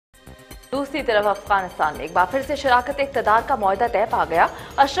دوسری طرف افغانستان میں ایک بار پھر سے شراکت اقتدار کا معاہدہ طے پا گیا۔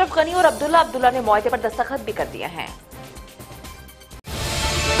 اشرف غنی اور عبداللہ نے معاہدے پر دستخط بھی کر دیے ہیں۔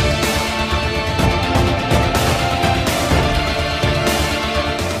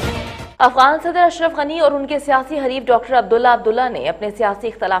 افغان صدر اشرف غنی اور ان کے سیاسی حریف ڈاکٹر عبداللہ نے اپنے سیاسی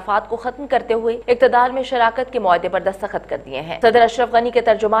اختلافات کو ختم کرتے ہوئے اقتدار میں شراکت کے معاہدے پر دستخط کر دیے ہیں۔ صدر اشرف غنی کے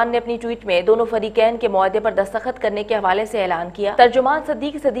ترجمان نے اپنی ٹویٹ میں دونوں فریقین کے معاہدے پر دستخط کرنے کے حوالے سے اعلان کیا۔ ترجمان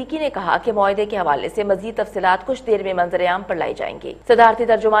صدیق صدیقی نے کہا کہ معاہدے کے حوالے سے مزید تفصیلات کچھ دیر میں منظر عام پر لائی جائیں گی۔ صدارتی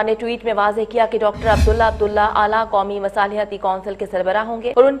ترجمان نے ٹویٹ میں واضح کیا کہ ڈاکٹر عبداللہ اعلیٰ قومی مصالحتی کونسل کے سربراہ ہوں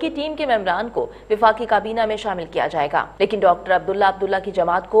گے اور ان کی ٹیم کے ممبران کو وفاقی کابینہ میں شامل کیا جائے گا، لیکن ڈاکٹر عبداللہ کی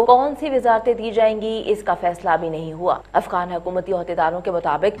جماعت کو کون سی وزارتیں دی جائیں گی اس کا فیصلہ بھی نہیں ہوا۔ افغان حکومتی عہدیداروں کے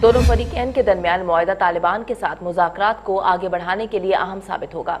مطابق دونوں فریقین کے درمیان معاہدہ طالبان کے ساتھ مذاکرات کو آگے بڑھانے کے لیے اہم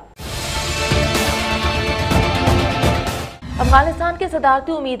ثابت ہوگا۔ افغانستان کے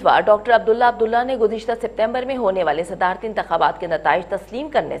صدارتی امیدوار ڈاکٹر عبداللہ نے گزشتہ ستمبر میں ہونے والے صدارتی انتخابات کے نتائج تسلیم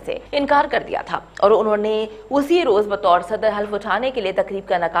کرنے سے انکار کر دیا تھا اور انہوں نے اسی روز بطور صدر حلف اٹھانے کے لیے تقریب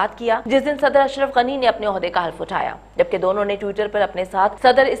کا انعقاد کیا، جس دن صدر اشرف غنی نے اپنے عہدے کا حلف اٹھایا، جبکہ دونوں نے ٹویٹر پر اپنے ساتھ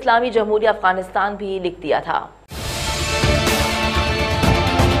صدر اسلامی جمہوریہ افغانستان بھی لکھ دیا تھا۔